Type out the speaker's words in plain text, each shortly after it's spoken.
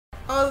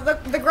Oh,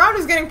 the ground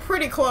is getting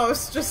pretty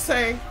close, just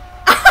saying.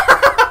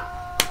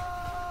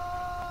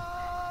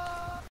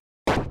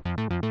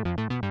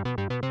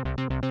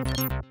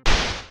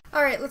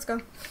 Alright, let's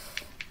go.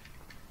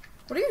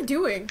 What are you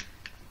doing?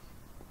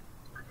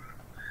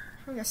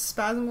 Having a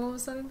spasm all of a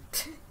sudden?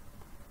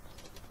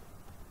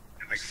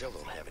 I still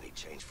don't have any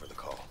change for the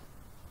call.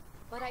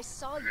 But I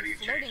saw you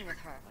flirting with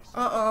her.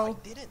 Uh-oh.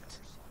 I didn't.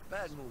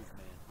 Bad move,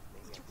 man.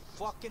 Would you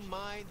fucking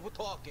mind? We're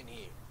talking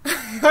here.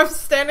 I'm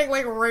standing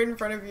like right in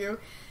front of you.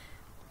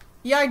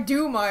 Yeah, I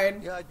do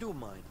mind. Yeah, I do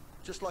mind.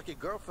 Just like your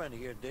girlfriend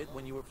here did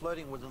when you were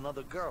flirting with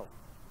another girl.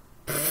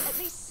 At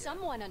least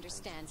someone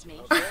understands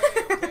me.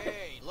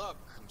 Okay, look,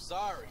 I'm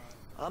sorry.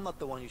 I'm not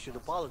the one you should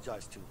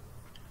apologize to.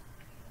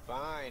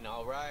 Fine,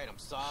 alright, I'm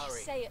sorry.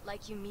 Say it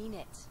like you mean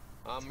it.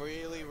 I'm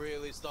really,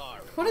 really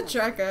sorry. What a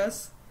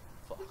jackass.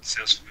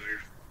 Sounds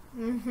familiar.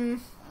 Mm-hmm.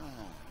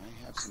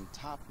 I have some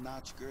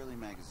top-notch girly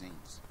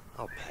magazines.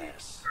 I'll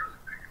pass.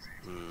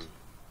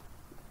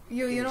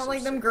 You don't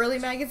like them girly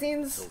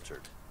magazines?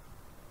 Filtered.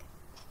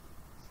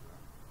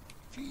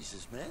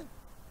 Jesus, man.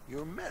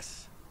 You're a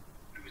mess.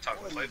 Do we talk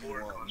about Playboy?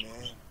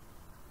 Man?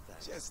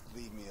 Just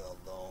leave me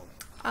alone.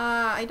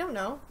 I don't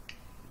know.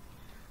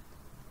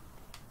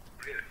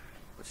 Yeah.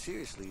 But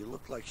seriously, you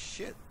look like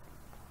shit.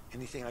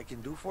 Anything I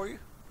can do for you?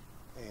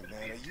 Hey,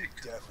 man, are you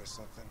deaf or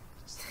something?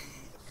 Just leave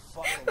me the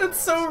fuck alone. That's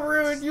so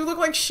rude. You look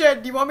like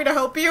shit. Do you want me to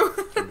help you?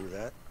 Can do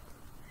that.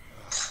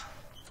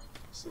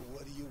 So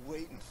what are you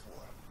waiting for?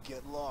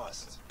 Get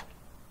lost.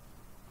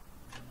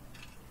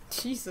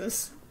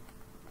 Jesus.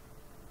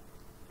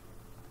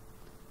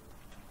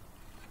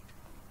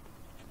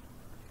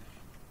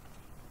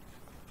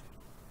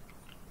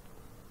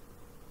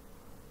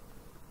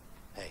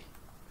 Hey,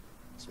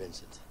 it's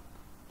Vincent.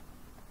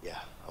 Yeah,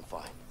 I'm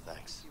fine,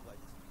 thanks.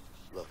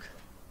 Look,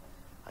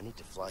 I need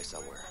to fly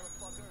somewhere.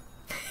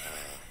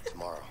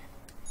 Tomorrow.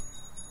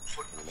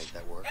 Can you make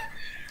that work?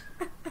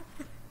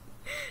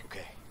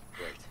 Okay,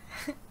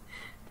 great.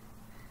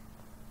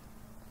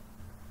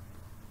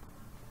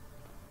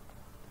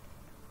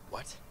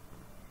 What?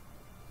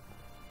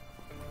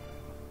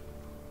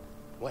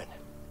 When?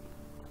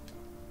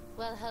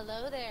 Well,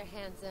 hello there,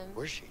 handsome.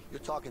 Where's she? You're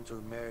talking to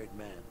a married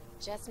man.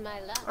 Just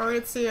my luck.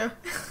 Alright, see ya.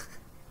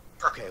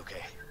 Okay,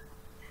 okay.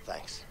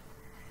 Thanks.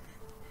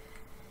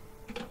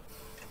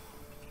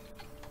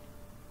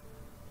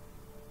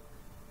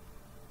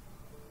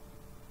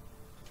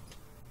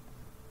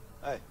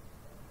 Hey,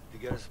 you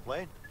get us a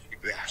plane?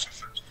 Yeah.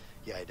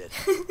 Yeah, I did.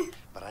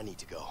 But I need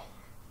to go.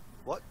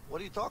 What? What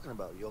are you talking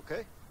about? You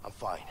okay? I'm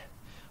fine.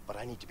 But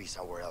I need to be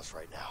somewhere else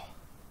right now.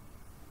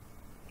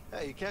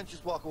 Hey, you can't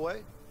just walk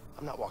away.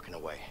 I'm not walking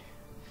away.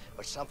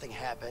 But something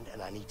happened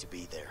and I need to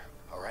be there.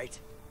 Alright?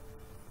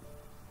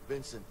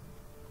 Vincent.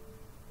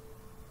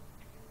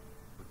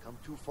 We've come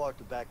too far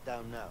to back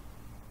down now.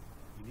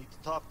 You need to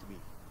talk to me.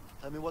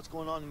 Tell me what's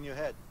going on in your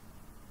head.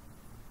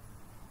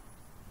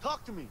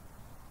 Talk to me!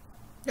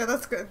 Yeah,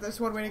 that's good. There's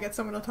one way to get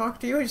someone to talk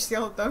to you. Just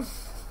yell at them.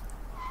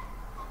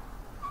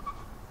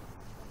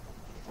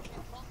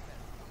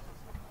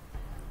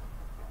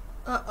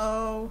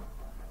 Uh-oh.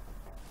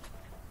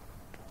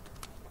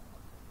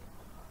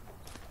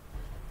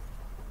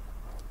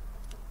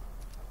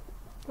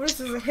 What is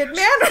this, a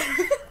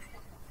hitman?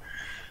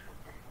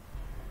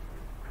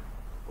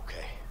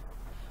 Okay.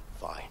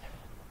 Fine.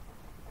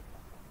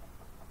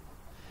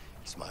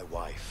 It's my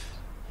wife.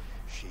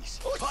 She's...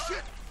 Oh,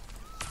 shit!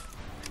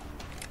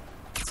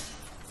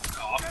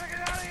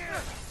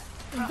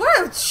 What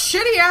a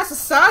shitty ass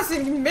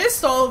assassin. You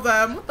missed all of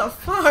them. What the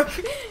fuck?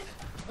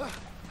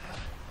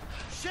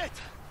 Shit!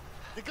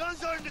 The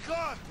guns are in the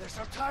car! There's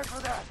no time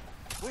for that!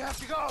 We have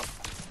to go!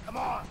 Come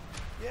on!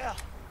 Yeah.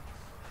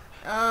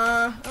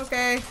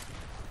 Okay.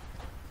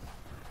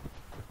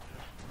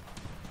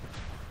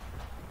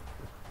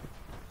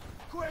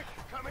 Quick!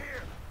 Come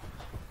here!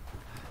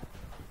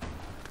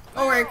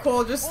 Alright,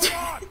 cool, just...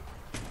 Hold on!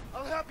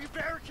 I'll help you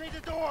barricade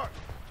the door!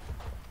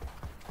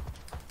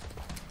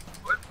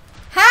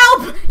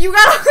 Help! You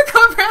gotta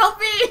come help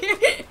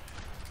me!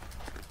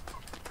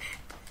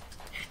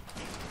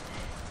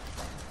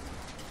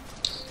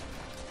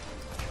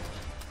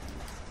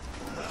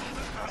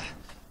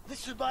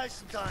 This should buy us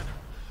some time.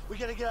 We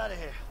gotta get out of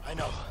here. I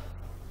know.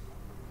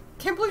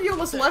 Can't believe you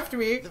almost left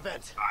me. The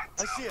vent.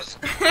 I see it.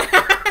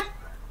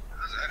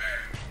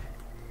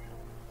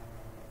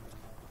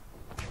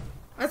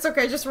 That's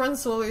okay, just run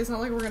slowly. It's not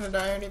like we're gonna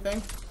die or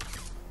anything.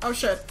 Oh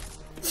shit.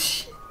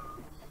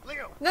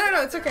 Leo,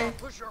 No, it's okay.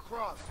 push her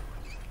across.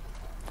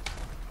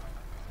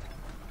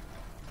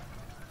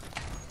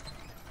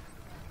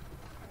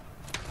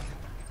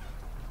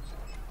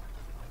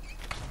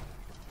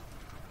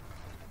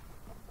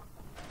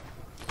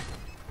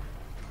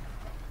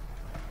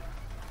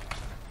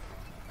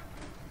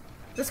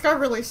 This guy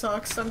really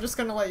sucks. I'm just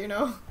gonna let you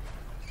know.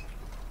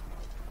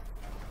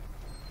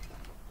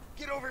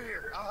 Get over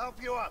here. I'll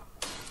help you up.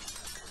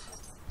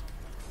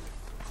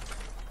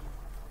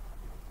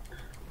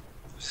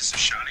 Is this a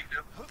shining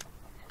dip?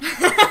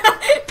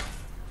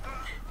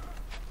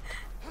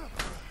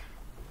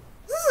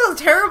 This is a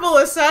terrible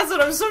assassin.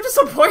 I'm so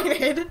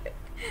disappointed. Can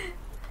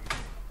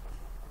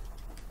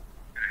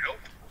I help?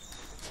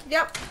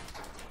 Yep.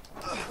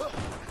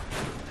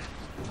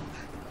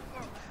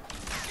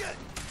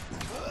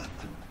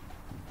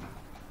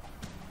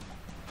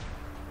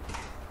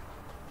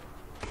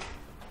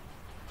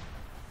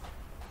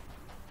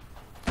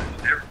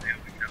 Never be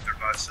able to get up there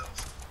by itself.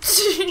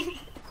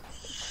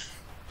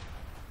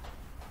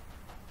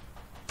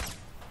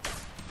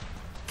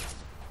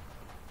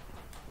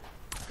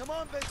 Come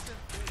on, Vincent.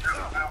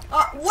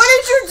 What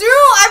did you do?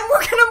 I'm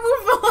gonna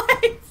move the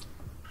lights.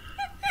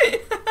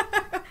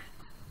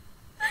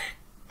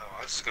 Oh, I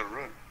was just gonna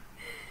run.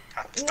 I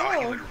thought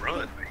he would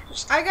run. But he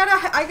just... I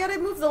gotta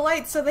move the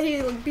lights so that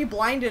he'll be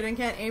blinded and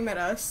can't aim at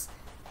us.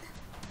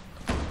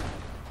 Good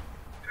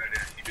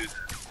idea. You do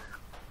that.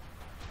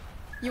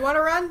 You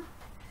wanna run?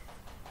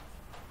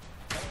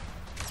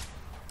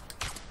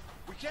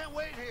 We can't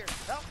wait here.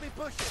 Help me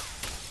push it.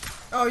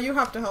 Oh, you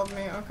have to help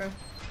me. Okay.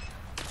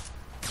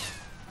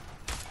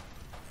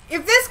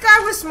 If this guy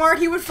was smart,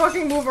 he would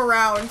fucking move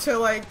around to,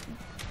 like,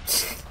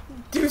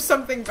 do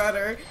something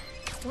better.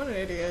 What an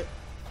idiot.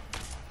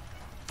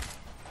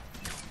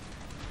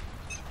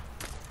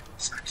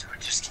 I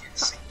just can't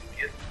see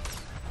you.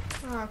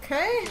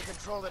 Okay. You can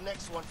control the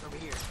next one from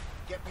here.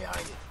 Get behind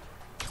it.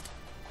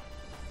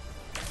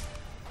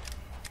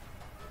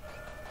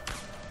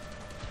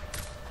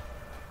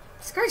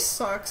 This guy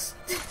sucks.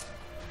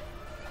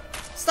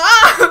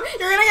 Stop!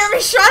 You're gonna get me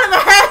shot in the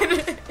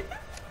head!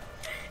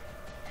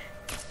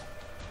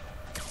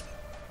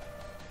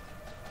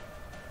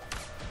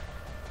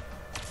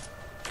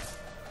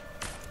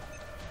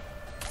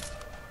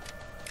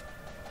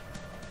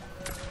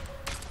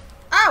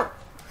 Ow!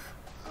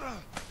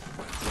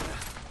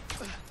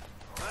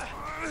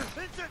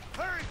 Vincent,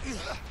 hurry!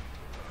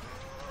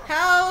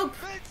 Help!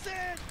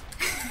 Vincent!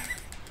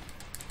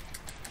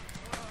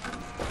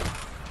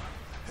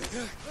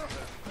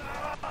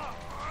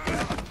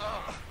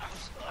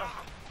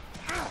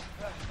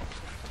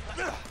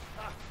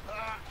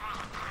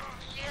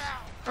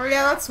 Oh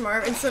yeah, that's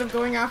smart, instead of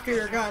going after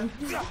your gun.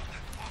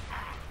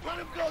 Let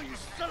him go, you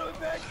son of a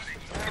bitch!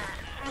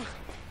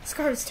 This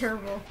guy is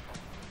terrible.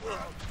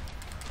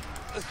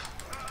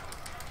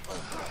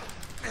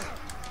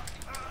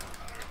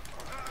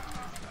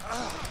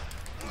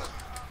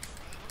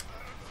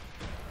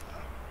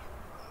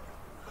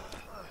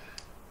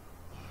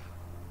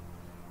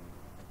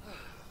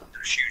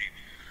 They're shooting.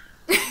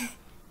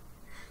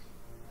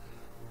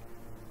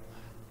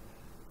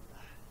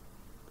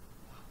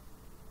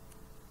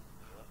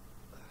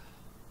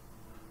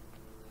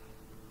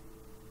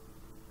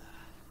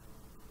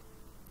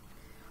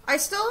 I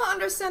still don't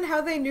understand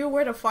how they knew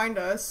where to find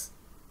us.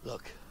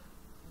 Look,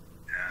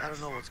 I don't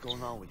know what's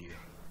going on with you,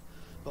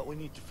 but we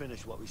need to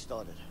finish what we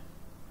started.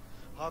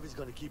 Harvey's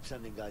gonna keep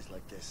sending guys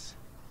like this.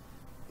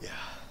 Yeah,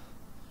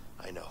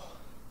 I know.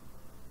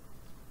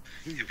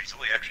 If he's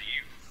only after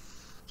you.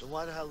 Then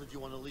why the hell did you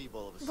want to leave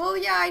all of a sudden? Well,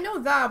 yeah, I know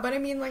that, but I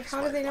mean, like,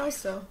 how do they know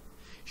still?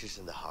 She's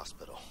in the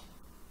hospital.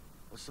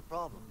 What's the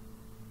problem?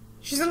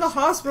 She's in the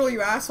hospital,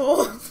 you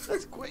asshole.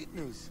 That's great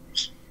news.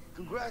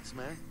 Congrats,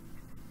 man.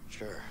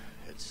 Sure,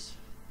 it's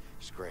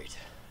great.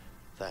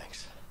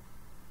 Thanks.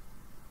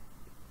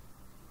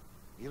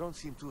 You don't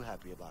seem too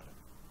happy about it.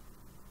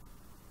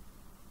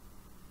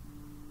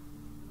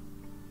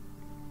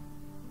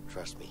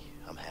 Trust me,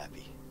 I'm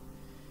happy.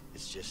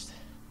 It's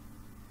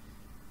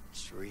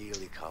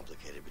really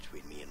complicated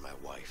between me and my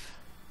wife.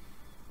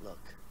 Look,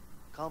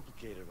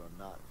 complicated or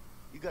not,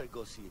 you gotta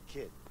go see a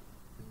kid.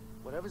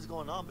 Whatever's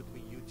going on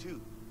between you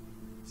two,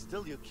 it's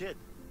still your kid.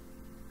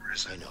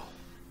 I know.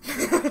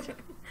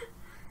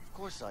 Of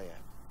course I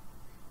am.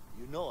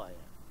 You know I am.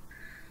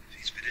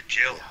 He's been in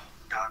jail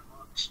 9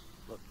 months.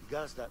 Look, you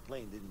got us that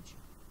plane, didn't you?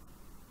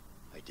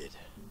 I did.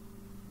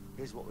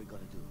 Here's what we're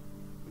gonna do.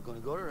 We're gonna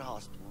go to the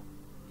hospital.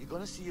 You're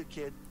gonna see your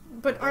kid.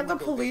 But aren't the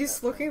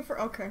police looking for...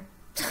 Okay.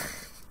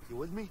 You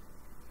with me?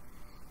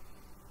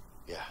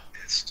 Yeah,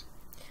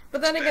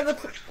 But then again, I'm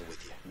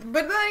with you.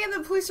 But then again,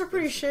 the police are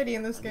pretty shitty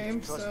in this I need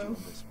game, to trust you so... on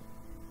this one.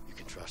 You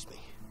can trust me.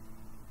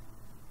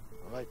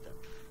 All right then.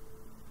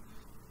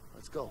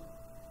 Let's go.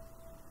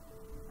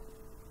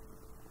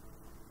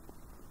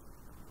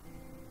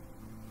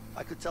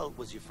 I could tell it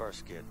was your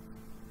first kid.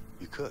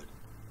 You could.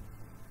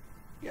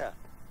 Yeah.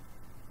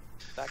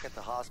 Back at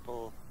the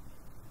hospital,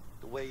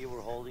 the way you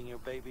were holding your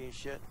baby and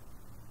shit.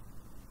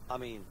 I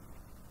mean,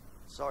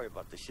 sorry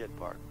about the shit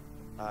part.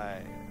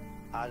 I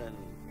didn't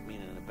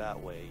mean it in a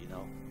bad way, you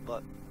know.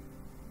 But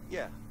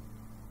yeah.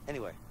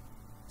 Anyway,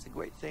 it's a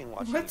great thing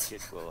watching your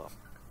kid grow up.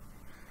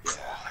 Yeah,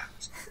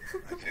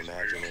 I can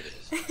imagine it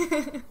is.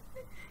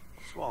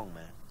 What's wrong,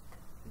 man?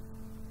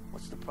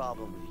 What's the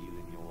problem with you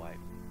and your wife?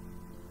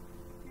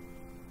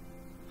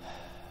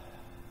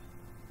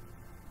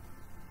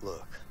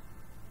 Look.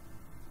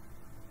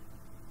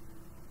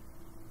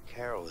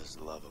 Carol is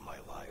the love of my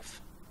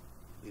life.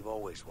 We've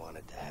always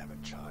wanted to have a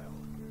child.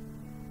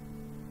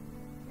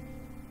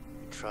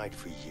 We tried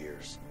for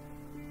years.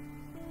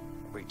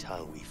 Every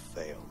time we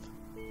failed,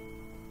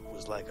 it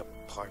was like a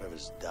part of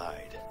us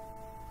died.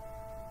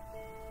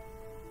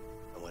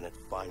 when it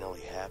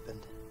finally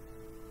happened,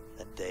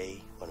 that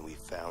day when we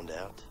found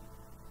out,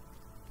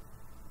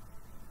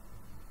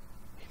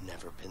 we've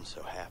never been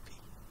so happy.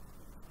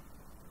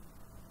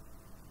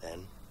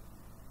 Then,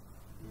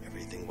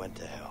 everything went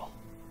to hell.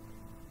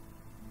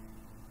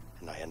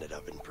 And I ended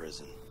up in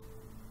prison.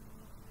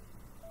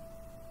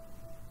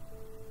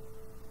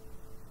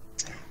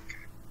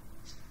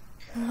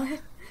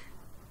 What?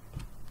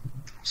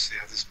 See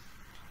how this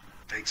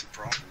begs a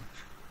problem.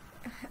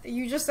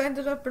 You just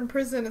ended up in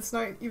prison, it's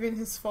not even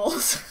his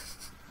fault.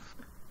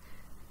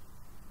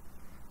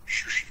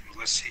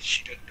 Let's see,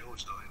 she doesn't know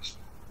it's not his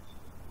fault.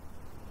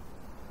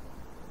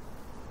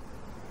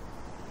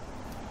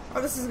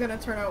 Oh, this is gonna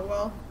turn out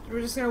well.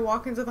 We're just gonna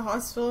walk into the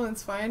hospital and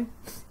it's fine.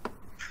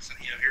 So,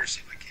 yeah, here,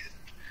 see my kid.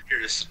 Here,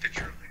 this is a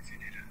picture of me if you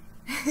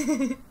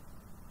need it.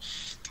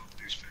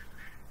 Don't newspaper.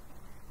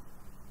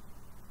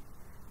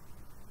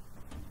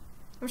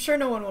 I'm sure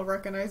no one will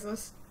recognize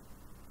this.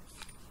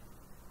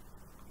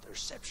 The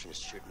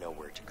receptionist should know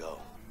where to go.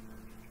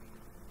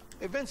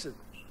 Hey, Vincent,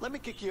 let me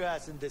kick your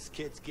ass in this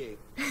kid's game.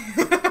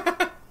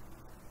 Where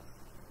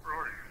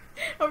are you?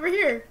 Over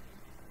here.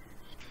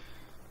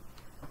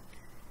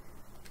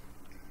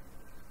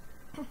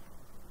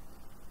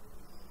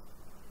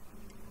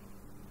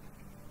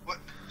 What?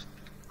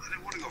 I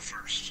didn't want to go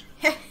first.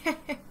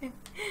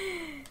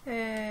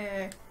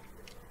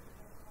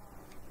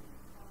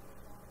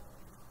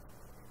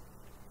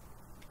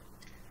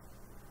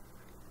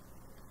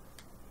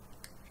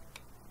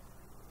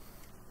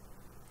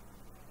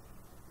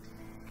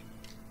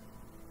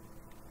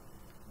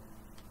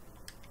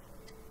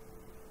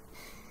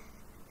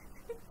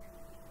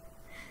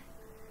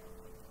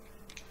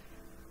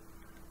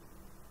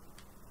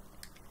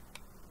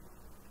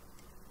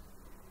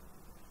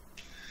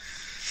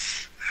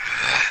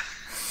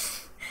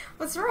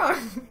 What's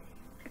wrong?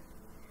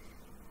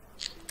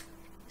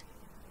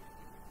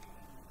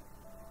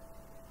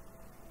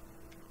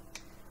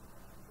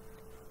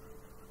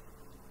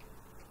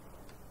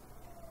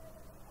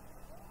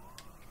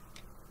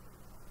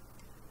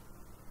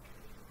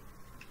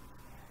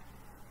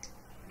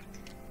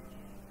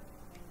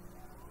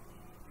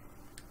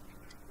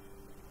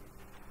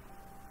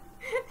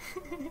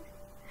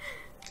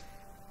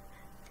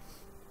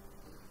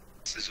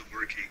 This isn't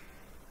working.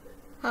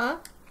 Huh?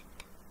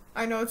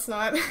 I know it's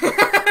not.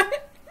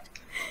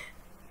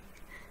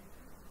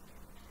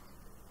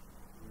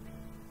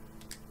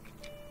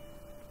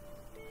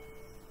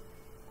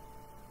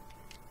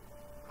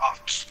 Oh,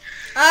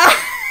 Ha!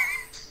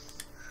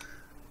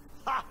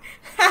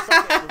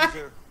 Suck it,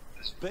 loser.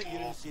 Bet you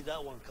didn't see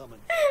that one coming.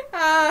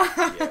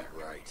 Yeah,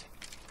 right.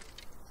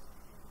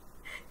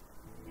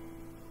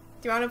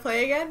 Do you want to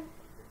play again?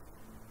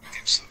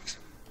 game sucks.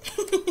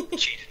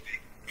 Cheated me.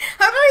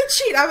 How did I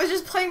cheat? I was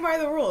just playing by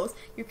the rules.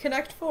 You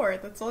connect 4.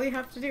 That's all you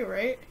have to do,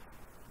 right?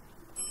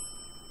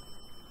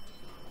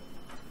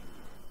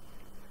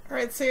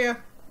 Alright, see ya.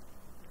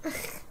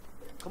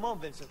 Come on,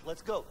 Vincent,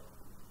 let's go.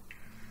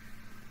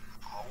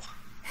 Oh.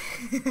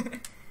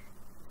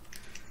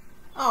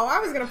 Oh, I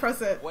was gonna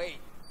press it. Wait.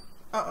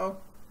 Uh-oh.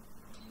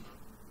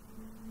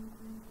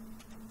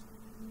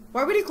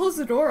 Why would he close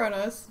the door on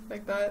us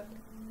like that?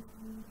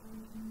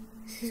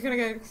 He's gonna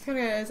get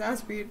his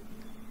ass beat.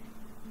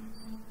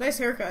 Nice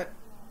haircut.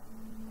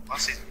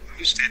 Honestly,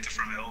 who stayed at the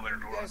front of the elevator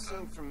door? You guys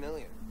seem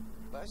familiar.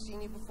 Have I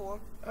seen you before?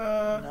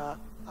 Nah,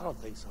 I don't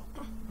think so.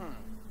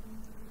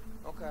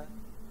 Okay.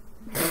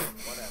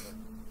 Whatever.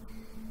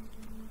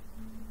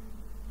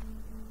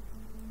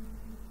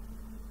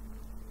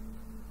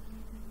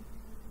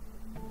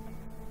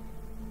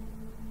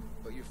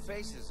 But your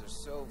faces are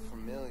so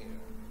familiar.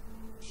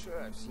 I'm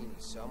sure I've seen you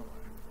somewhere.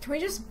 Can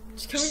we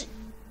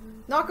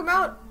knock him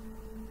out?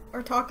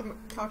 Or talk?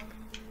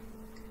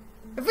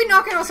 If we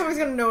knock him out, someone's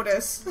gonna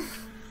notice.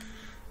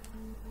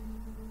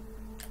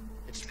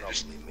 It's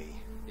probably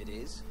me. It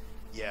is?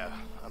 Yeah,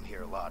 I'm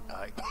here a lot.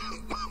 I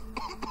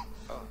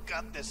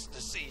got this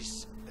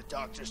disease. The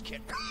doctors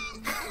can't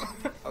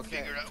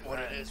figure out what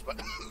it is, but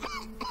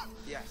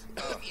Yes.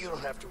 you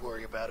don't have to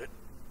worry about it.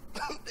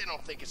 They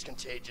don't think it's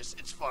contagious.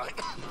 It's fine.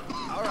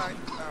 All right.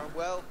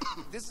 Well,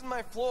 this is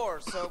my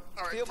floor, so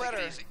All right, feel take better.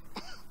 it easy.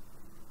 I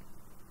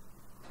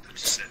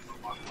just said,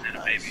 "Mama, and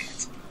a baby."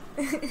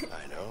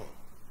 I know.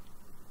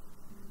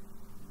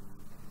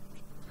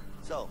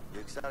 So,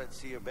 you excited to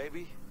see your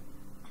baby?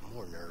 I'm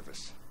more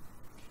nervous.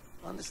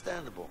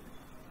 Understandable.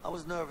 I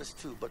was nervous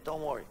too, but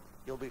don't worry.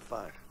 You'll be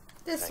fine.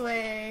 This Thank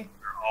way.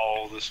 They're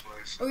all this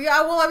way. So Oh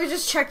yeah, well I was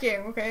just checking,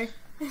 okay?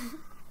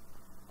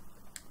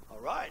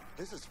 Alright,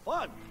 this is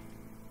fun.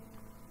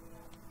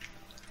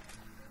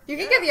 You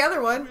can get the other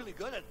I'm one. really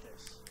good at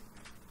this.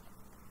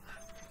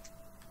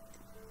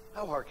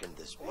 How hard can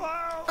this be?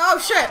 Wow. Oh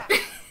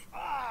shit!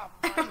 Ah,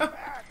 my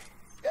back.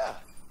 Yeah,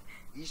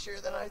 easier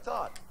than I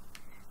thought.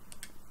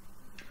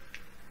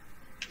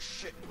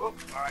 Shit. Whoop,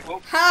 all right.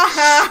 Whoop.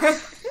 Haha!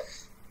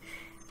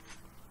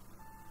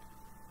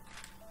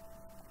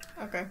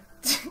 Okay.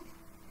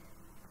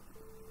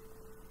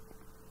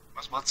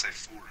 Must not say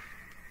 4.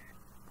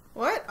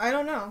 What? I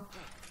don't know.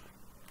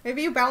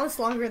 Maybe you balanced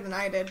longer than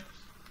I did.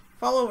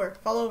 Fall over.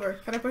 Fall over.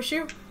 Can I push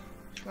you?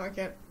 No, I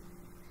can't.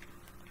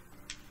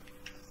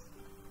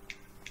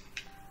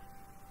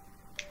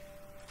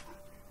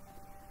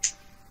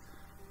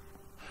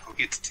 I'll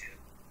get to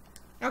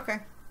 10. Okay.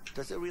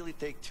 Does it really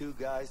take 2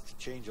 guys to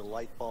change a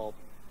light bulb?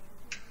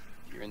 If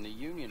you're in the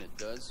union, it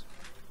does.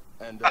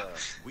 And,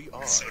 we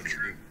are. So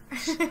true.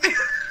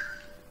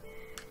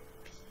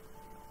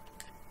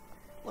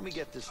 Let me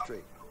get this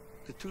straight.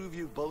 The 2 of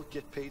you both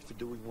get paid for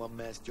doing one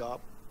man's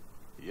job?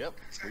 Yep,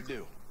 we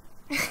do.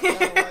 I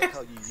don't like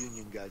how you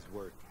union guys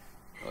work.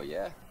 Oh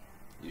yeah?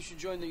 You should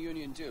join the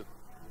union too.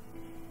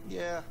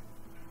 Yeah.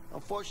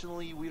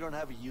 Unfortunately, we don't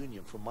have a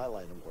union for my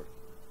line of work.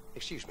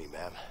 Excuse me,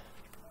 ma'am.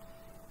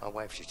 My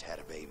wife just had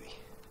a baby.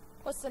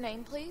 What's the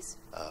name, please?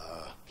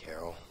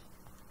 Carol.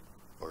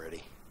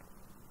 Already.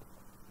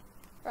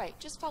 Right,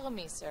 just follow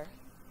me, sir.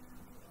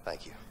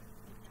 Thank you.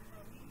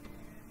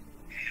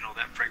 You know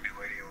that pregnant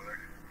lady over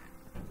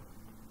there?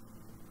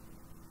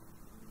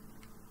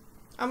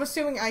 I'm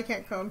assuming I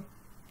can't code.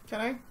 Can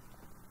I?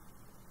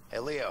 Hey,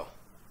 Leo.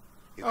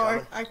 You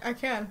Oh, coming? I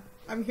can.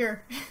 I'm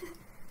here.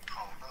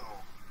 Oh no.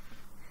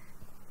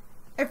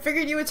 I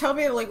figured you would tell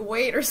me to, like,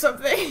 wait or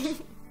something.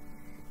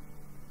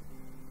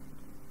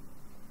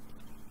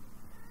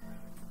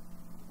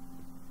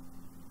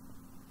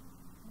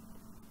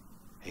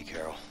 Hey,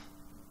 Carol.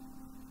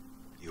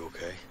 You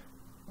okay?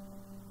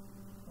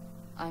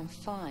 I'm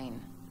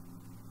fine.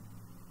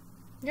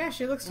 Yeah,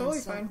 she looks totally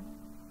Vincent, fine.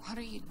 What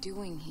are you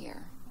doing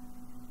here?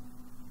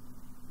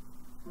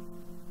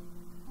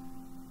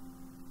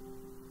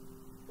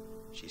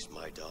 She's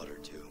my daughter,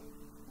 too.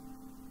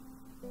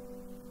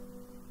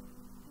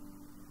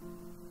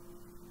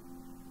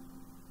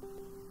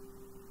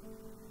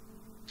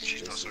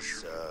 She's not This so is,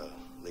 sure.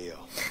 Leo.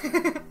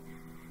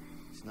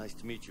 It's nice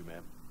to meet you,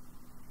 ma'am.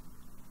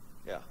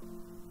 Yeah.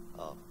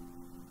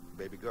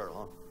 Baby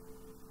girl,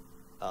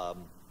 huh?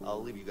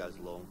 I'll leave you guys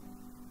alone.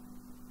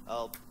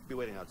 I'll be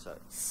waiting outside.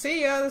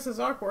 See ya, this is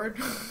awkward.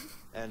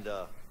 And,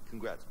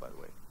 congrats, by the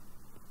way.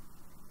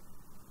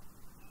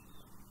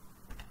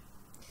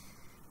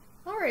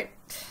 Alright.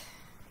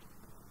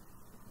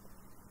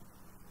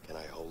 Can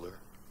I hold her?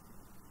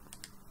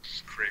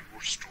 Create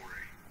more story.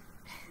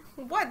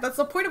 What? That's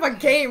the point of a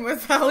game. What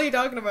the hell are you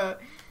talking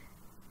about?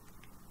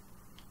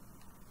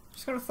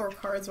 Just gonna throw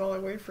cards while I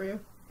wait for you.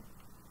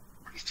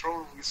 He's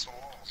throwing against the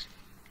walls.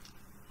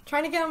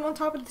 Trying to get him on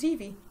top of the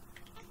TV.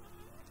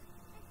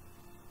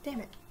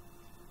 Damn it.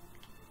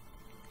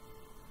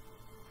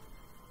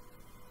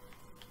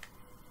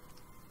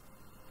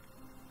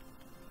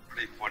 I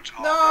need one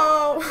top.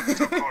 No!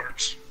 Top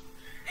cards.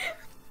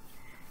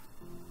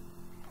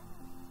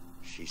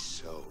 She's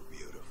so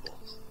beautiful.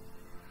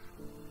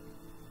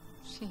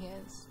 She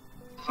is.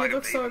 He Like a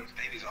looks so... baby.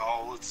 Babies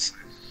all look the same.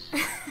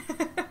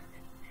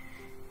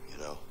 You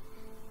know,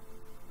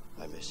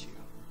 I miss you.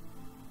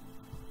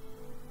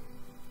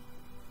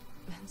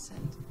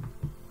 Vincent,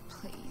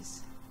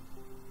 please.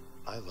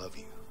 I love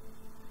you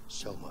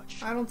so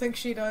much. I don't think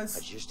she I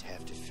does. just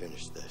have to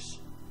finish this.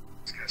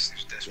 This guy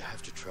seems You desperate.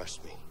 have to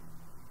trust me.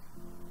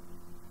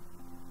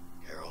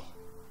 Carol,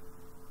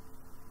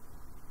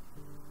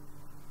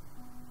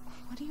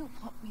 What do you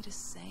want me to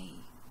say?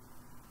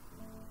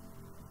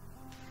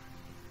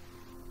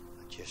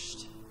 I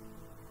just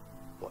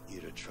want you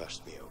to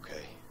trust me,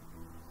 okay?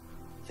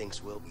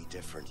 Things will be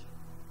different.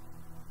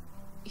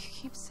 You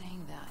keep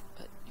saying that,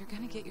 but you're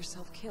gonna get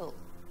yourself killed.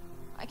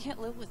 I can't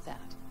live with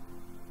that.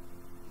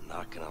 I'm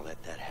not gonna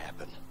let that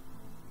happen.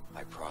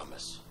 I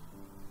promise.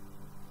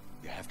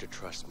 You have to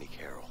trust me,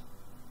 Carol.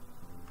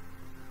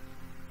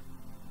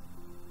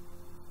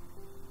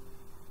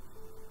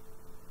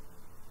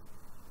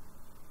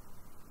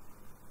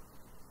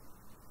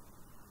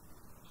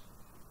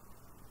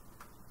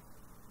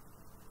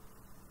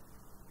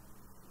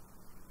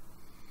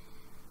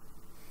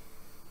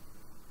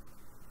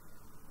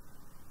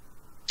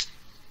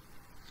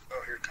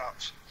 Oh, here it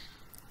comes.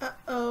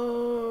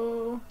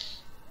 Uh-oh.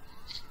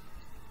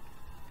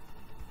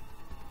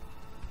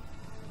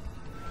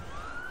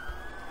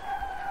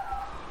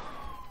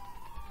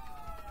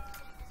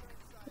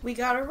 We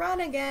gotta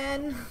run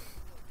again.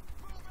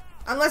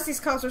 Unless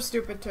these cops are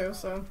stupid too,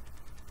 so.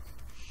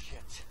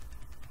 Shit.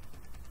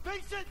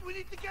 Vincent, we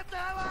need to get the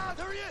hell out!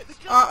 There he is!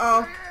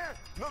 Uh-oh.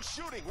 No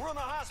shooting. We're in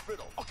the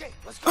hospital. Okay,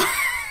 let's go.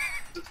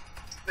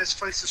 Best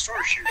place to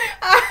start shooting.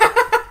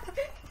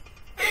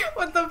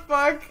 What the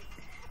fuck?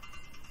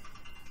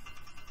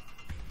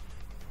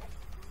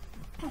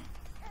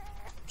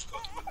 Let's go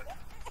with it.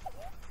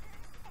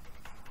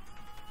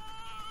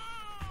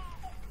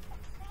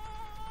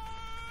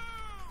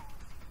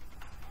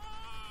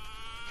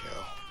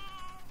 Carol,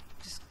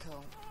 Just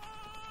go.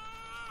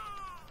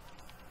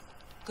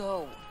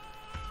 Go.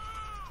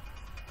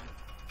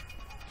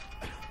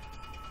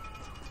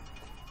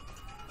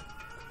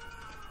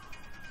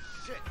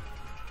 Shit.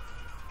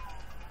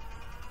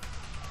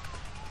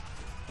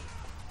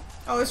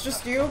 Oh, it's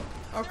just you?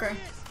 Okay.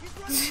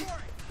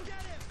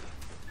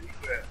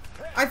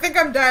 I think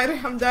I'm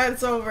dead. I'm dead.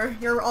 It's over.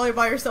 You're all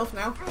by yourself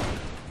now.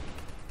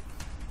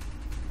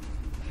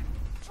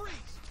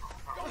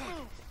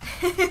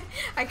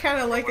 I kind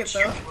of like it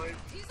though.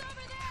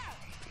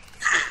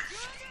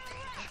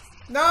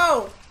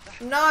 No,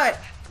 I'm not.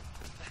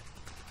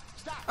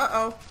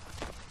 Uh-oh.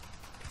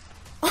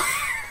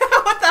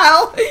 What the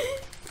hell?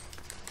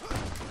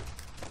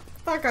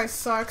 That guy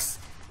sucks.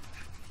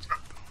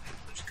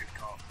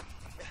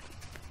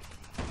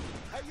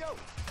 Hey, yo.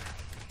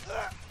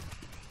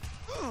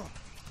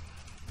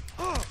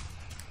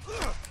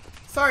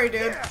 Sorry,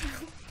 dude.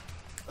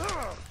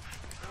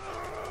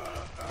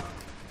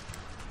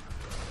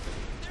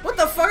 What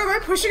the fuck? Am I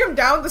pushing him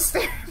down the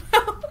stairs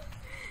now?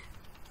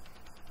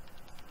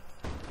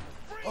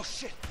 Oh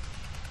shit.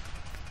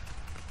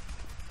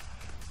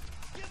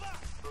 Give up.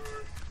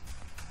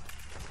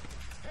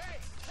 Hey,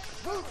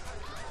 move.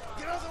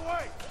 Get out of the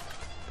way.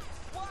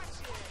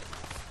 Watch it.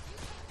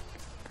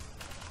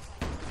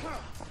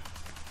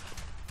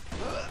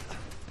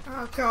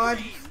 Oh god.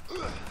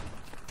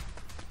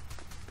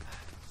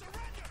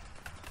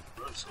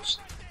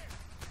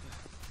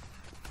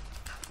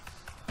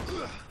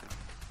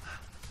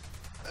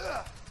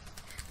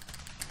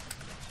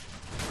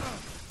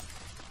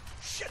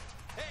 Shit!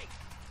 Hey,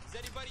 is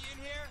anybody in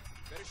here?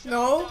 Better show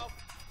No. yourself.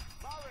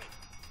 Molly,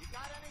 you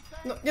got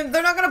anything? No,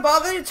 they're not gonna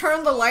bother to turn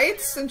on the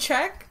lights and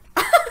check?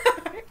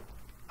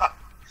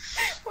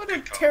 What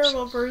a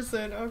terrible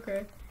person.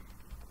 Okay.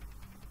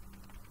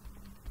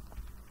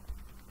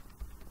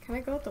 Can I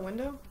go out the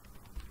window?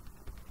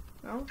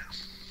 No?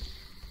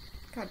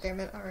 God damn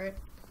it, alright.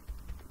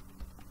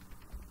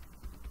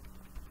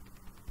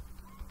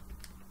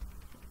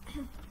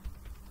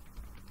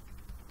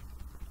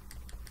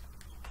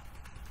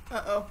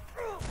 Uh-oh.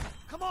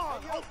 Come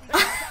on, open it,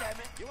 damn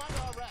it. You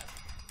under arrest.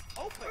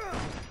 Open.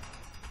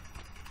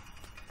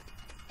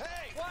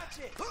 Hey, watch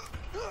it.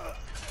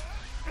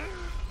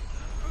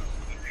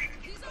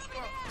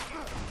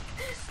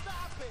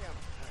 Stop him.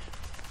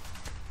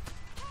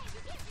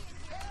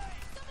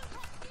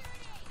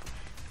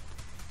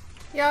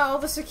 Yeah, all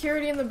the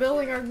security in the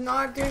building are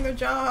not doing their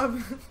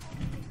job.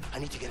 I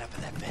need to get up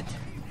in that vent.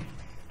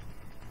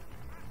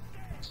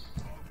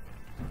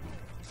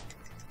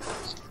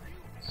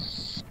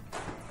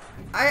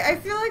 I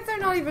feel like they're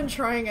not even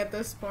trying at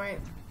this point.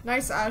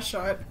 Nice ass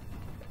shot.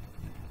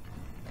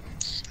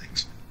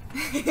 Thanks.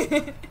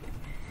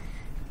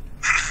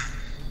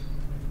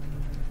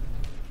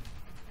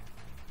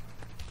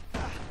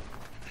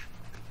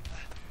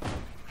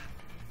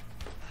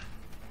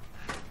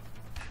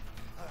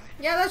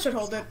 Yeah, that should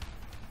hold it.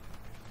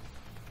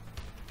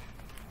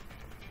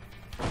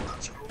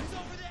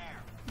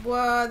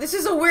 Whoa, this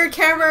is a weird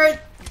camera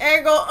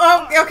angle.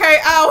 Oh, okay,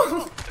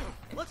 ow.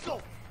 Let's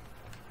go.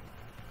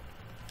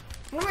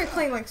 What am I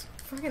playing, like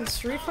fucking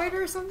Street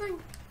Fighter or something?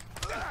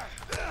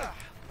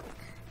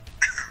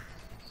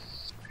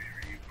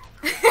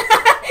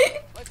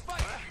 Let's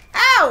fight.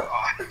 Ow!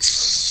 Oh,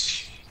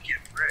 it's get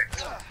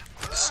wrecked.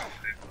 So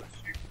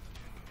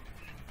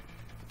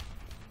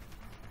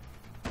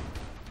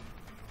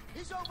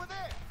He's over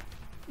there.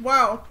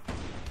 Wow.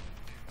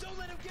 Don't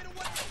let him get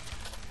away.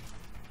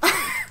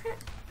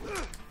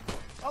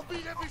 I'll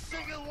beat every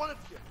single one of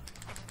you.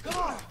 Come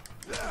on.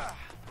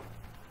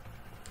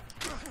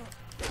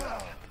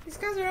 These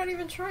guys are not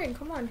even trying.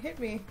 Come on, hit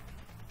me.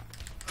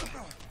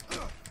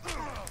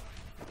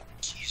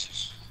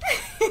 Jesus.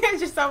 I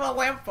just have a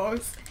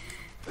lamppost.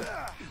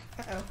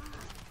 Uh-oh.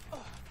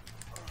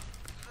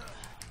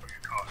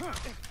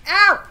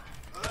 Ow!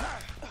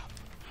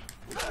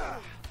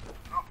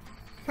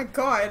 My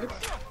god.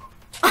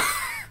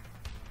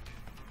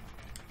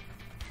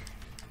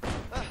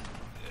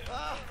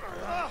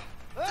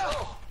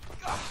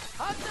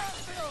 How'd that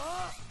feel,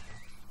 huh?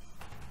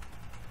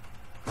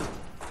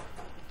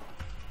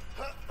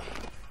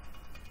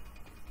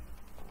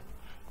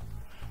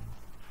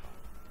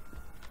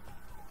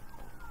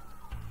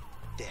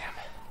 Damn.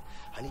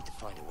 I need to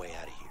find a way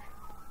out of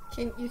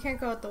here. You can't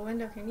go out the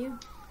window, can you?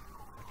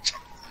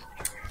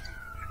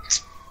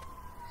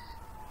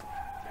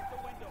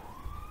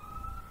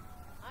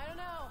 I don't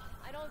know.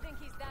 I don't think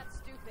he's that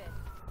stupid.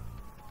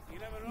 You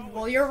never know.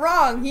 Well, you're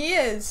wrong. He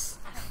is.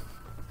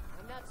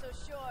 I'm not so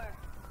sure.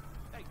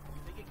 Hey,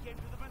 you think it came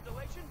through the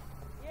ventilation?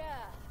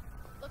 Yeah,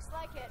 looks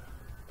like it.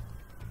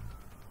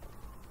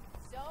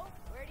 So,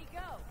 where'd he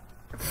go?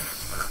 In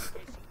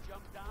case he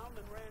jumped down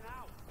and ran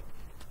out.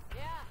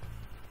 Yeah,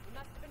 he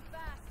must have been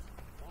fast.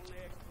 Only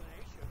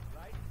explanation,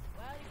 right?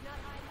 Well, he's not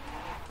hiding.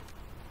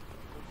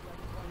 Looks like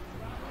he's running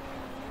around.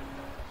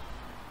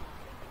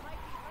 Think he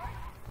might be hurt?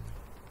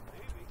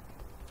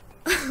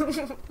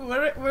 Maybe.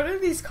 what are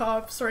these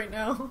cops right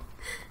now?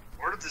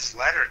 where did this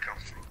ladder come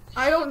from?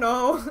 I don't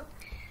know.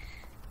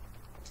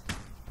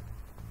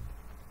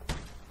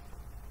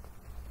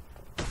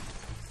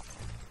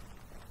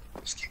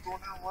 Just keep going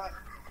down the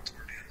ladder. I don't know what the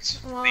word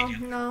is. Well,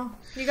 Medium. no.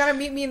 You gotta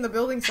meet me in the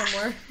building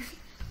somewhere.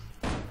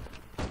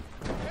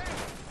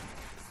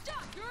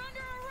 Stop! You're under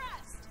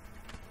arrest!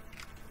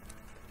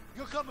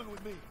 You're coming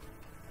with me.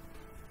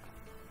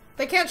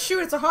 They can't shoot.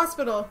 It's a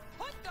hospital.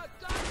 Put the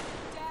gun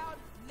down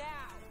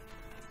now!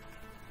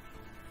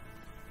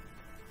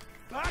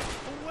 Back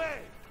away.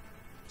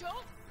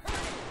 Don't hurt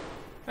him!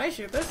 Can I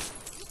shoot this?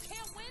 You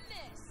can't win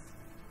this.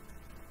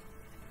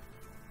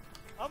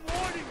 I'm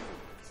warning you.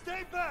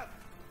 Stay back.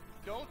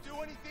 Don't do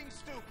anything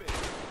stupid.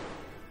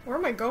 Where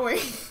am I going?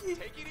 Take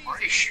it easy. Why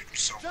are you shooting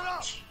so Shut up.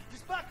 much?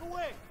 Just back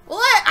away. Well,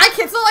 I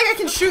can. It's not like I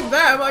can shoot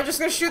them. I'm just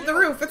gonna shoot the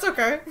roof. It's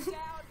okay. Down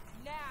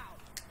now.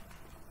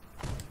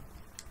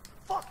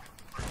 Fuck.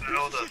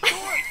 No,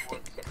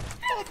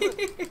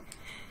 the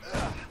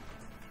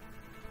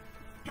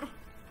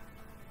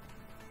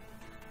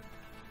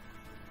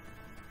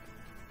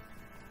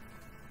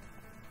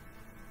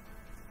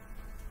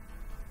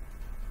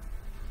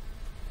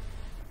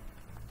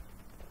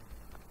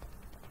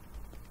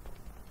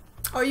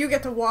Oh, you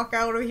get to walk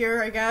out of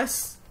here, I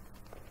guess.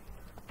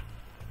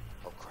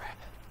 Oh crap.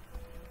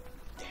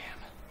 Damn.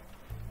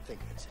 Think,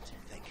 Vincent.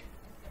 Think.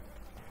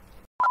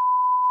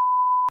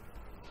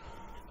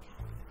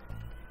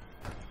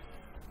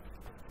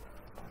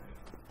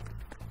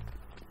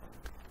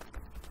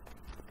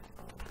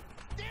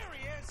 There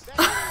he is.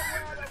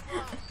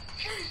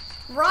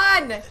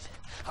 Run!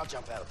 I'll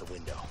jump out of the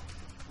window.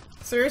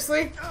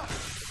 Seriously?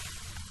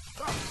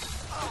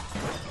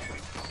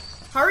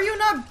 How are you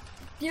not,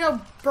 you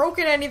know,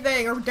 broken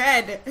anything or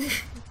dead?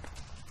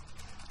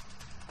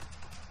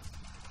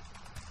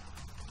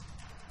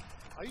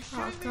 Are you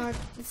Oh shooting me? god,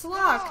 it's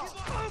locked.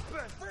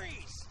 Open.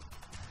 Freeze.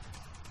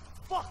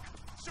 Fuck.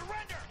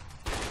 Surrender.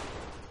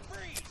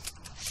 Freeze.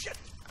 Shit.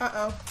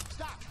 Uh-oh.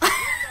 Stop. You're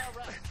all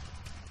right.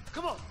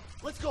 Come on.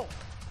 Let's go.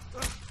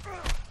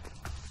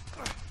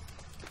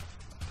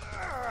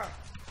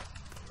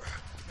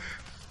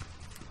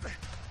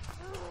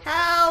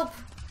 Help!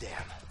 Damn.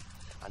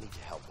 I need to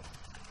help him.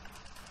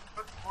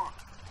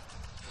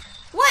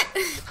 What?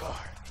 The car.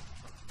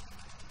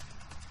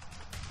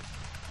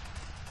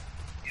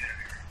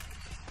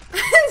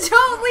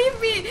 Don't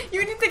leave me!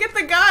 You need to get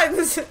the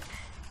guns!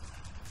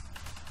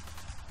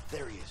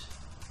 There he is.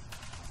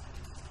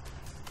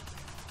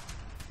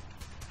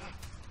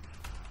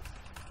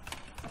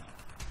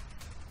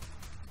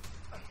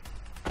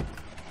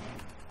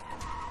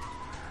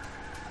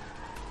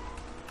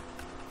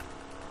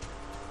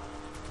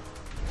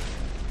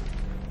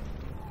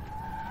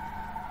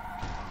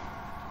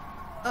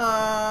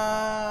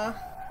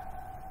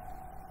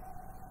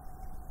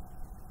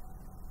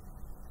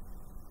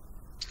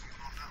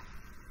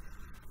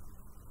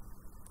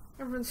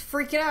 Everyone's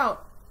freaking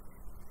out.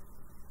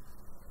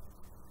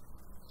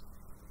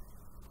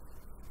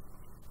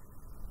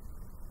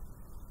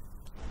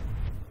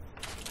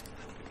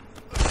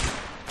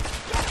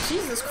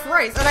 Jesus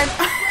Christ, and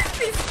I'm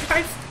these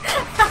guys.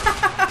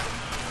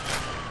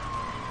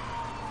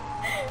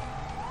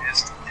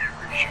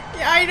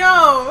 Yeah, I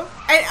know.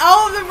 And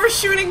all of them were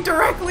shooting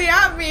directly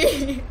at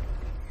me.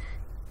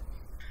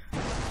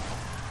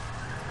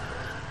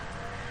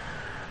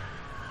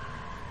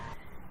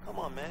 Come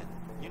on, man.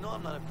 You know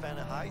I'm not a fan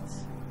of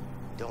heights.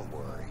 Don't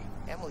worry.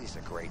 Emily's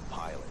a great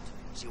pilot.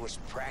 She was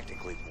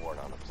practically born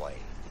on a plane.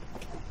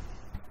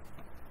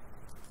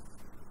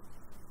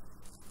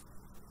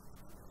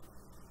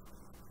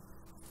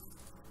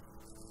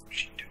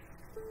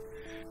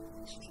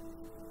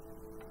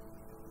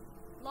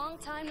 Long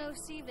time no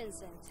see,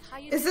 Vincent. How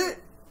you Is doing?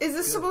 is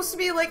this supposed to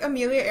be like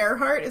Amelia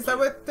Earhart? Is that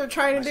what they're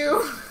trying to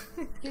do?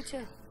 You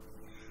too.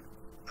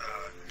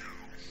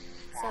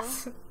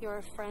 So, you're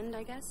a friend,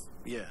 I guess?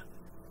 Yeah.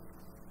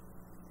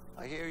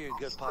 I hear you're a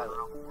good pilot.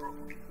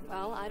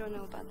 Well, I don't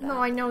know about that. No,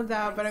 I know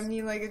that, but I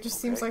mean, like, it just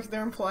seems Okay. like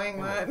they're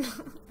implying that.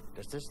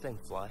 Does this thing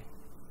fly?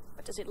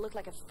 But does it look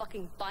like a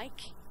fucking bike?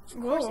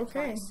 Of Whoa, course it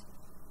okay. flies.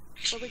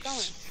 Where we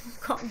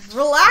going?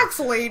 Relax,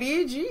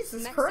 lady.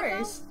 Jesus Mexico?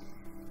 Christ.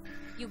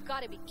 You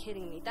gotta be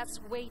kidding me.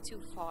 That's way too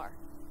far.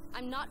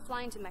 I'm not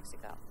flying to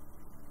Mexico.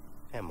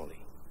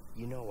 Emily,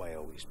 you know I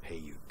always pay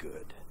you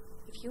good.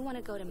 If you want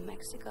to go to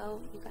Mexico,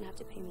 you're gonna have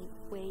to pay me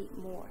way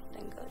more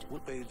than good.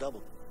 We'll pay you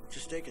double.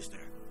 Just take us there.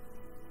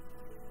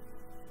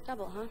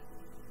 Double, huh?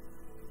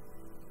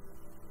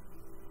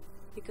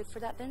 You good for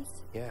that,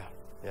 Vince? Yeah.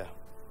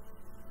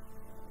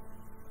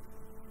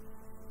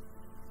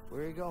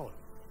 Where are you going?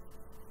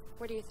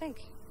 Where do you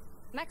think?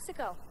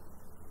 Mexico.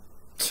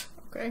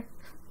 Okay.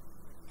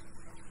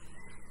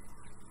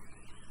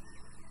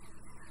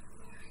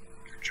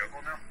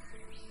 Jungle now?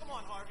 Come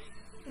on, Harvey.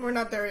 We're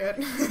not there yet.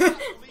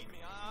 Believe me,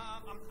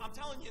 I'm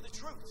telling you the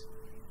truth.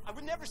 I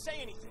would never say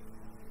anything.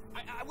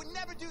 I would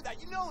never do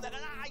that. You know that,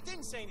 and I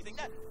didn't say anything.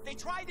 They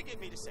tried to get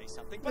me to say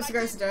something, but This I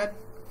guy's didn't. dead.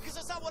 Because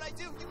that's not what I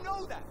do. You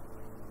know that.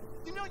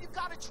 You know you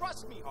gotta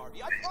trust me,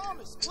 Harvey. I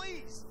promise.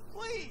 Please.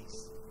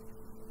 Please.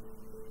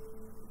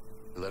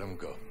 Let him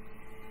go.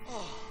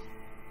 Oh,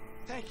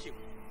 thank you.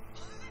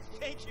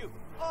 Thank you.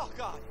 Oh,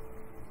 God.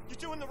 You're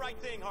doing the right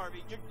thing,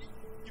 Harvey. You're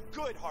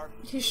good, Harvey.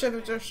 He should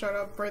have just shut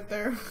up right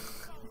there.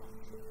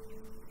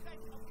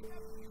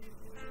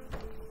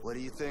 What are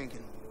you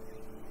thinking?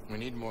 We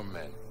need more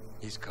men.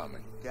 He's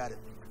coming. Got it.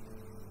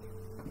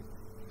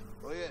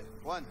 Oye,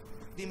 Juan.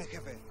 Dime,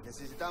 jefe.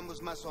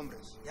 Necesitamos más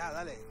hombres. Ya,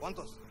 dale.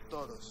 ¿Cuántos?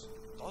 Todos.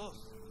 ¿Todos?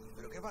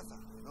 ¿Pero qué pasa?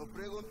 No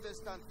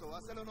preguntes tanto.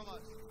 Hazlo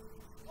nomás.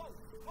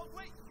 Oh,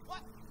 wait.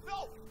 What?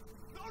 No!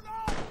 No!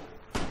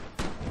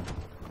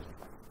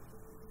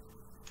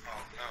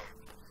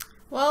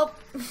 Well,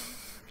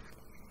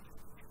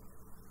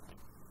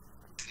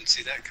 Didn't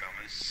see that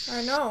coming.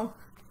 I know.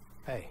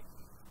 Hey,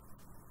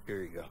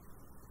 here you go.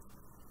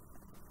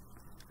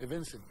 Hey,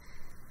 Vincent,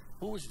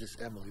 who is this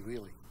Emily,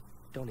 really?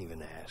 Don't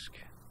even ask.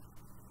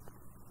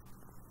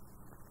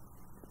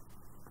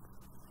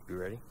 You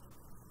ready?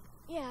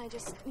 Yeah, I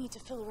just need to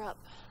fill her up.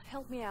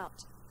 Help me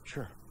out.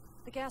 Sure.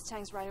 The gas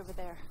tank's right over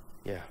there.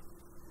 Yeah.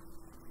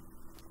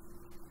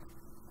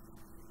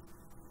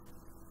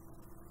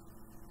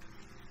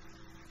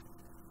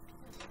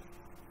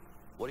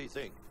 What do you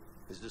think?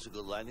 Is this a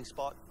good landing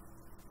spot?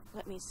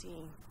 Let me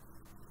see.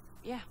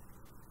 Yeah,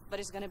 but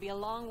it's gonna be a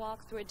long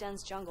walk through a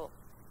dense jungle.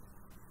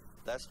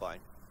 That's fine.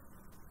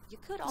 You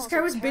could This also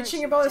guy was bitching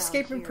parachute about down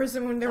escaping here.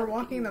 prison when they were That would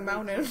walking get the you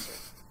way mountain.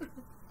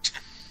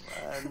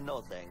 closer. No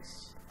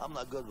thanks. I'm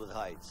not good with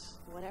heights.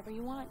 Whatever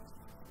you want.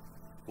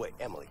 Wait,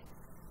 Emily.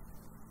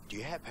 Do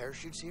you have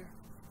parachutes here?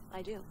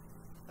 I do.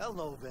 Hell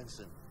no,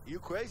 Vincent. You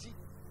crazy?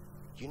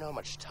 Do you know how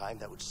much time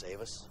that would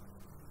save us?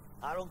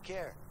 I don't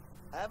care.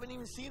 I haven't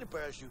even seen a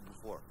parachute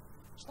before.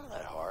 It's not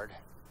that hard.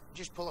 You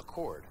just pull a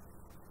cord.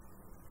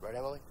 Right,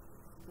 Emily?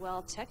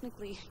 Well,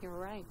 technically, you're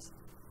right.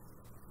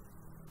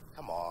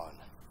 Come on.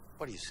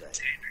 What do you say?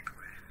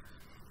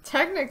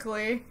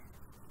 Technically.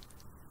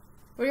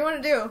 What do you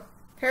want to do?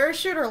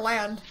 Parachute or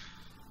land?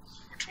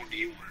 Which one do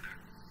you want to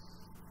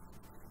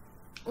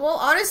do? Well,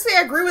 honestly,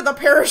 I agree with the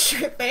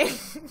parachute thing.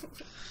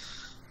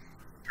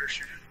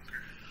 Parachute.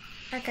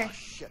 Okay. Oh,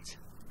 shit.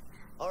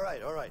 All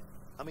right, all right.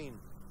 I mean,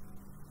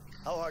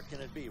 how hard can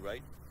it be,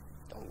 right?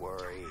 Don't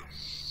worry.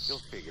 You'll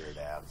figure it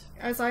out.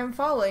 As I'm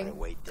falling. Try to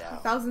weight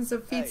down. Thousands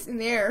of feet in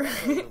the air.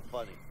 That wasn't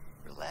funny.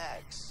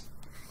 Relax.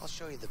 I'll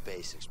show you the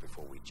basics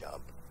before we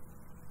jump.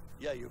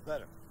 Yeah, you're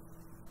better.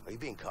 Are you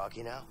being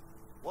cocky now?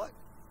 What?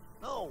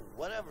 No,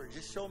 whatever.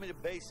 Just show me the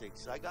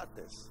basics. I got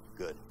this.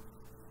 Good.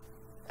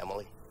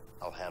 Emily,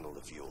 I'll handle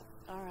the fuel.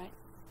 All right.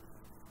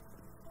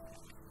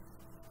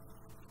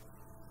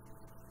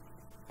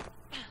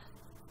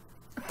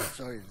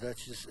 Sorry,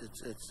 that's just,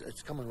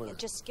 it's coming with Yeah, it.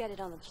 just get it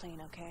on the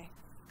plane, okay?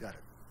 Got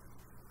it.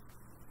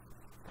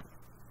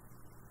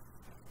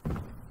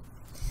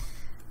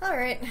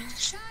 Alright.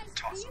 Guys,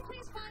 can you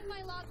please find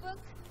my logbook?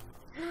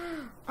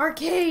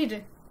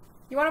 Arcade!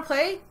 You wanna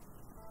play?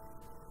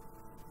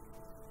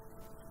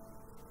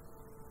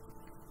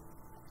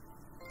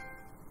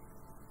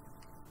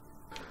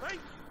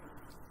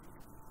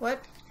 What?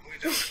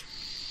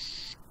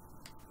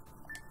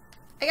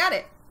 I got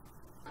it.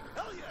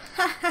 Hell yeah.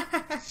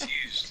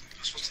 Confused.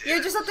 I'm supposed to You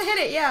hit just have to hit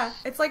it, yeah.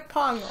 It's like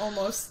Pong,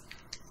 almost.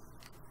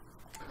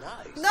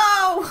 Nice.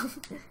 No!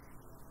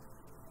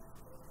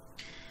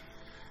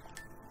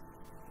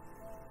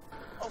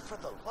 Oh, for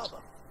the love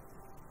of...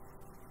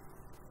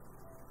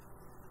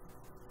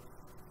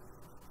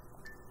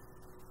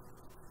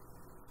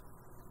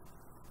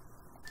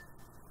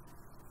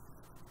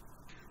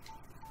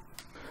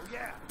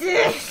 Yeah.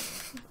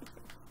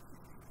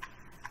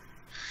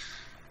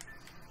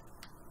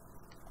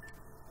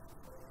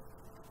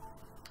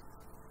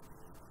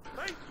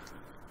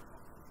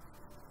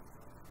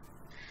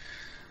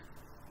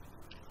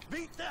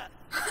 Beat that.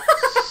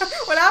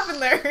 What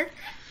happened there?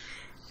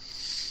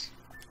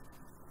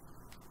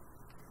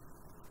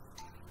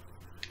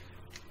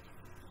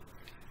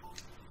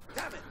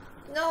 Damn it.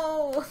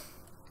 No.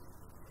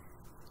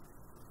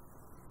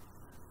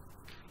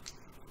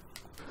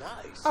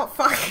 Nice. Oh,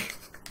 fuck.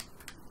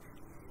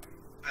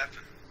 What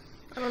happened?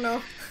 I don't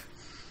know.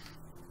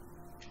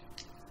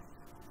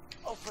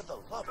 Oh, for the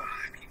love of...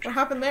 What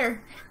happened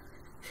there?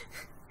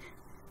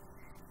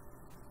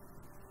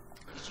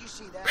 Did you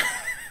see that?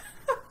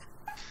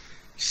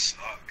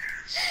 Suck.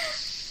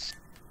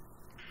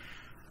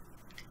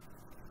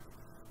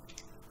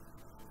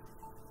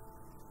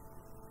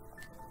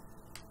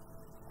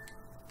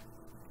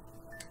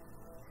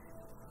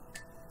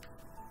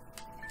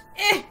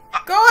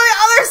 Go on the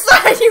other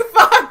side, you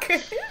fuck!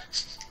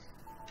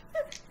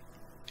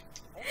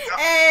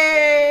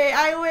 Hey,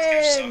 I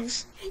win!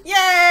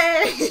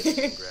 Yay!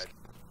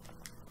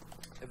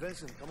 Hey,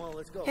 Vincent, come on,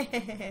 let's go.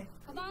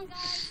 Come on,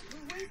 guys.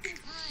 We're wasting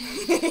time.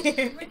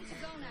 I'm ready to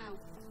go now.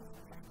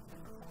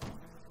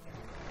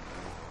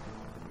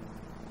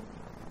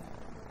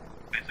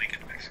 Plane make it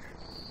to Mexico.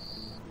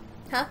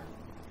 Huh?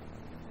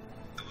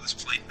 Will this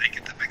plane make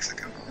it to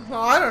Mexico?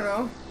 Well, I don't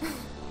know.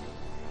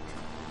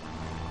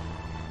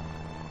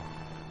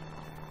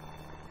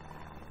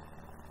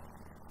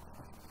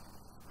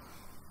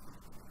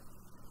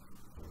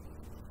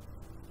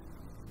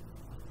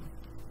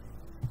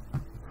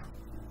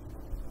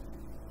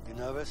 You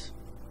nervous?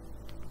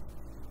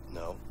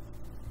 No.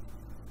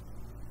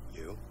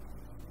 You?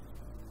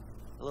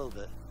 A little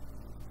bit.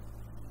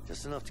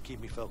 Just enough to keep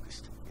me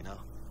focused, you know?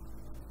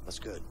 That's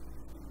good.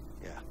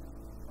 Yeah.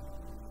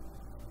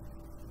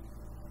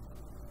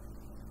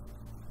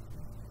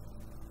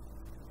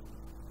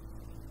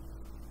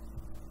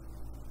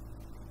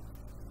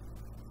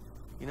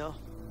 You know,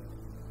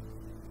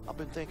 I've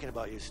been thinking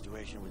about your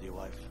situation with your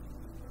wife.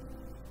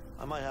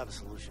 I might have a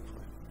solution for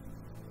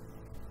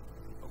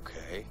you.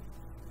 Okay.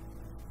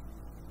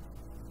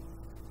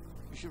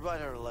 You should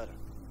write her a letter.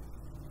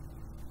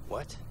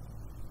 What?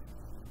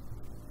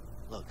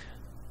 Look,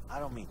 I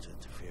don't mean to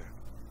interfere,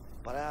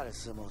 but I had a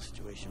similar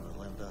situation with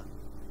Linda.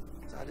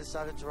 So I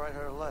decided to write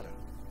her a letter.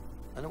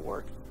 And it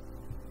worked.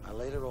 I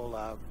laid it all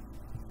out,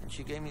 and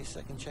she gave me a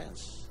second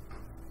chance.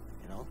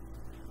 You know?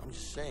 I'm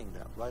just saying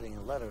that writing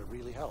a letter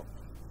really helped.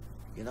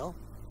 You know?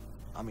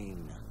 I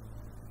mean,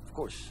 of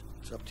course,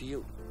 it's up to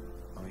you.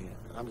 I mean,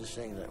 I'm just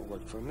saying that it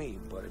worked for me,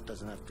 but it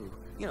doesn't have to,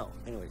 you know.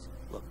 Anyways,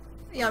 look.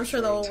 Yeah, I'm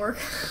sure that will work.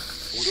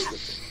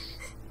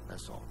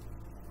 That's all.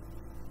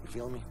 You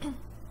feel me?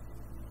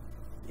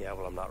 Yeah,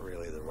 well, I'm not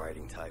really the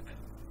writing type.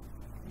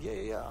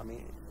 Yeah. I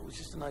mean, it was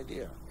just an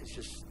idea. It's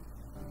just...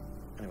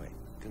 Anyway,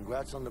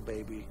 congrats on the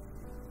baby.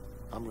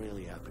 I'm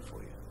really happy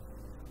for you.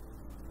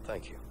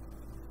 Thank you.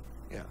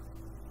 Yeah.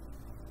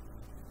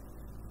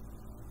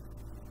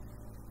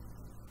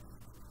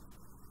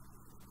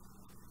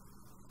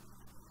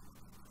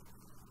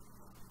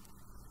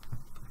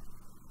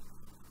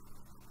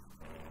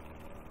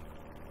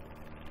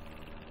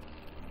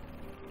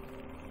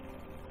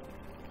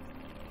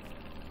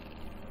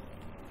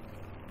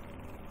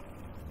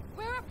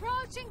 We're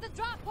approaching the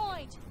drop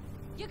point.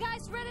 You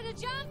guys ready to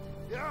jump?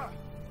 Yeah.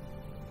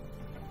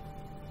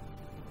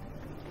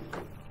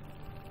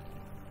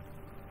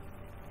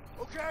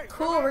 Okay.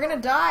 Cool, we're gonna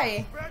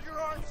die. Spread your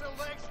arms and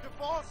legs to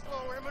fall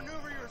slower and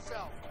maneuver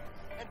yourself.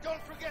 And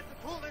don't forget to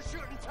pull the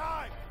shooting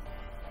time.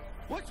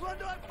 Which one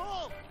do I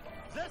pull?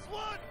 This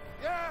one?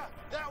 Yeah,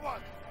 that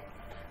one.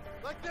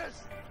 Like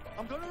this.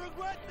 I'm gonna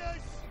regret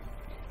this.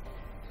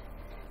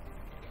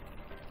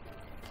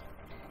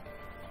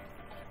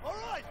 All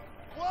right.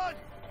 1,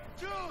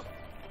 2.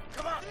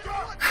 Come on, go.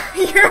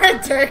 You're a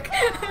dick.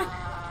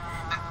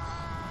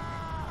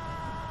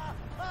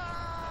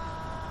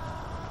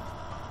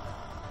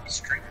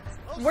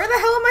 Where the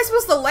hell am I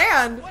supposed to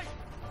land? Wait,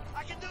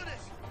 I can do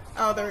this.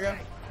 Oh, there we go.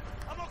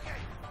 I'm okay.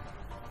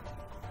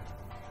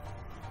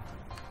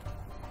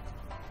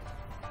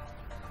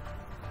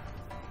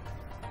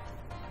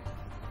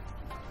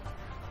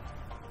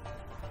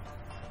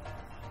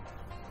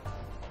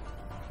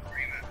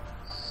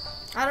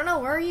 I don't know,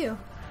 where are you?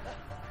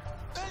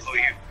 Oh,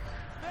 you.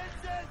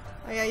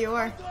 Oh yeah, you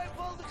are. Do I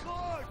pull the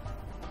cord?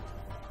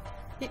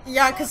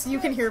 Yeah, because you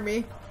can hear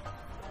me.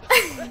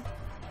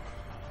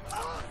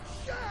 Oh,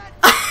 shit.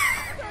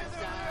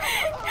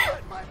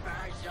 My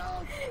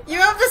parachute. You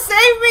have to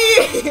save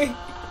me!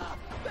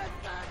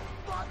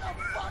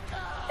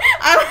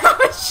 I don't have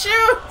a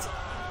shoot!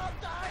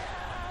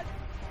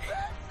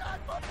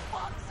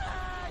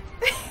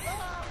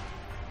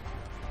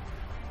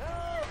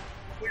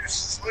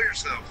 Slow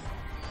yourself.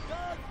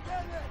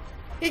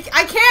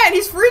 I can't!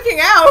 He's freaking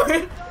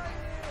out!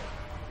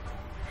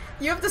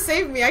 You have to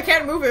save me, I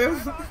can't move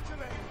him.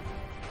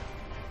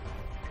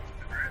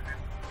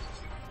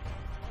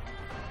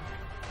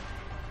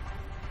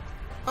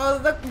 Oh,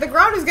 the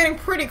ground is getting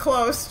pretty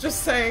close,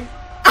 just saying.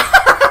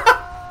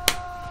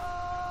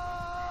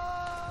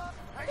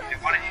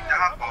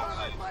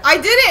 I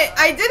did it!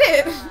 I did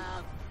it!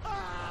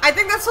 I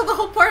think that's the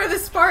whole part of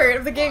this part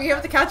of the game, you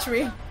have to catch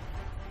me.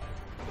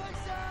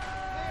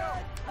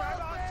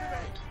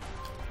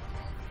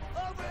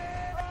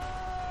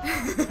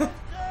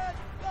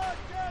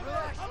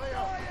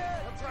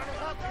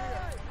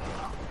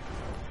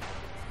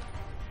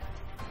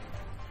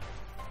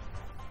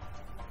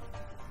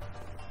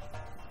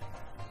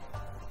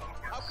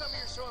 How come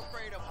you're so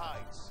afraid of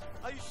heights?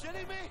 Are you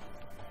shitting me?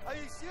 Are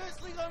you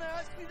seriously gonna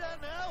ask me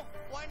that now?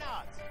 Why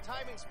not?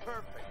 Timing's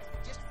perfect.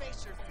 Just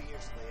face your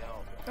fears,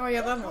 Leo. Oh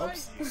yeah, that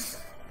helps.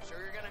 Sure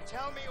you're gonna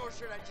tell me, or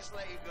should I just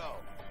let you go?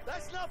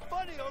 That's not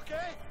funny,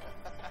 okay?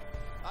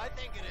 I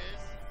think it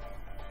is.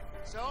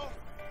 So,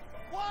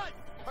 what?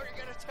 Are you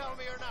gonna tell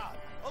me or not?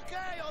 Okay.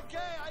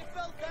 I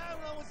fell down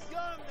when I was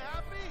young.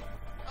 Happy?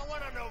 I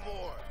wanna know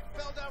more.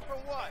 Fell down for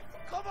what?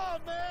 Come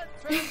on, man.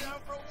 Fell down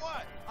for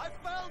what? I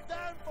fell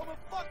down from a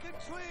fucking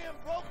tree and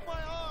broke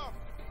my arm.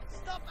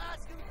 Stop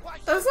asking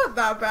questions. That's not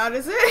that bad,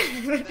 is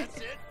it? That's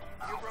it?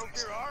 You broke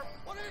your arm?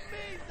 What do you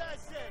mean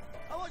that's it?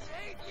 I was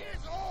 8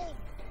 years old.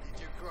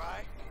 Did you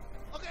cry?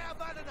 Okay, I've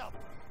had enough.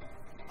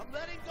 I'm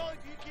letting go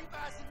if you keep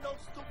asking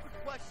those stupid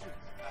questions.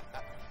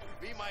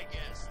 Be my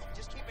guest.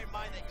 Just keep in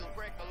mind that you'll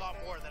break a lot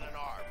more than an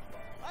arm.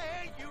 I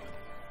hate you.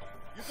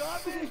 You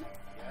got me?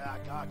 Yeah,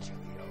 I got you,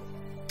 Leo.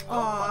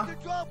 Aw. Don't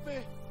fucking drop me.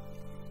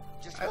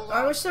 Just hold on.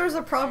 I wish there was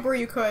a prompt where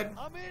you could.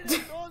 I'm in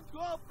it. Don't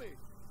drop me.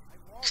 I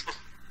won't.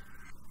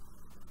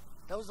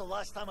 That was the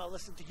last time I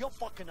listened to your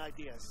fucking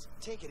ideas.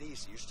 Take it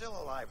easy. You're still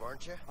alive,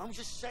 aren't you? I'm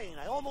just saying,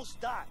 I almost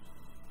died.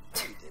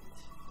 No, you didn't.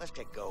 Let's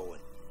get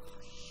going.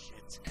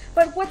 Shit.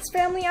 But what's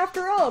family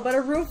after all but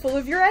a room full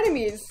of your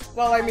enemies?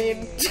 Well, I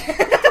mean...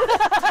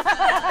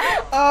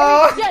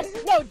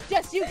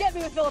 Jess, you get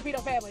me with Filipino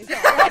families.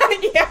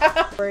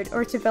 Yeah.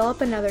 Or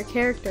develop another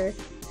character.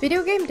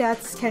 Video game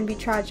deaths can be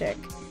tragic.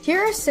 Here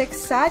are 6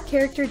 sad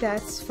character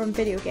deaths from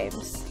video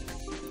games.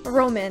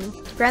 Roman,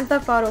 Grand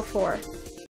Theft Auto 4.